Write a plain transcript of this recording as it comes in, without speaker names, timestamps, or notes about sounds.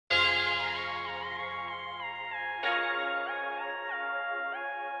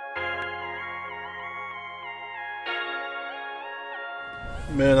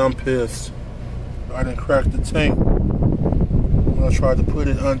Man, I'm pissed. I done cracked the tank when I tried to put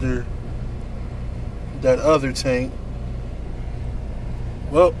it under that other tank.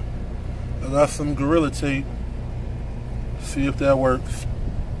 Well, I got some Gorilla Tape. See if that works.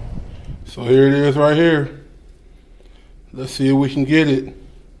 So here it is right here. Let's see if we can get it.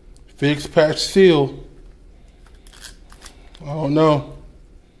 Fix, patch, seal. I don't know.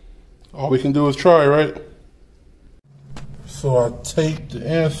 All we can do is try, right? So I taped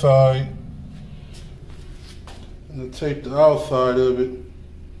the inside and I taped the outside of it.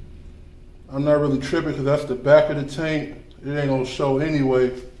 I'm not really tripping because that's the back of the tank. It ain't gonna show anyway.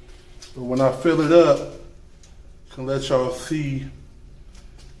 But when I fill it up, I can let y'all see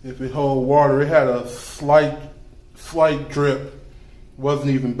if it hold water. It had a slight drip.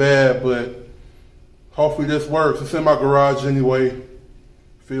 Wasn't even bad, but hopefully this works. It's in my garage anyway.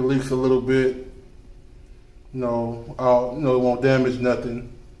 If it leaks a little bit, it won't damage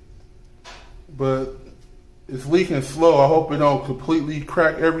nothing. But it's leaking slow. I hope it don't completely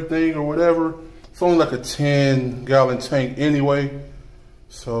crack everything or whatever. It's only like a 10-gallon tank anyway.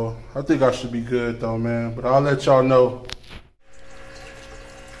 So I think I should be good though, man. But I'll let y'all know.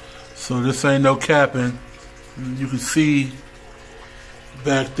 So this ain't no capping. You can see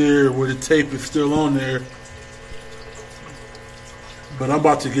back there where the tape is still on there. But I'm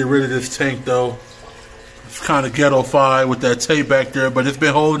about to get rid of this tank though. It's kind of ghetto-fied with that tape back there, but it's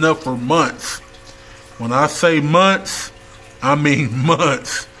been holding up for months. When I say months, I mean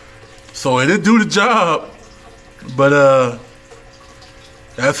months. So it didn't do the job. But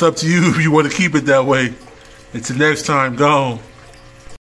that's up to you if you want to keep it that way. Until next time, gone.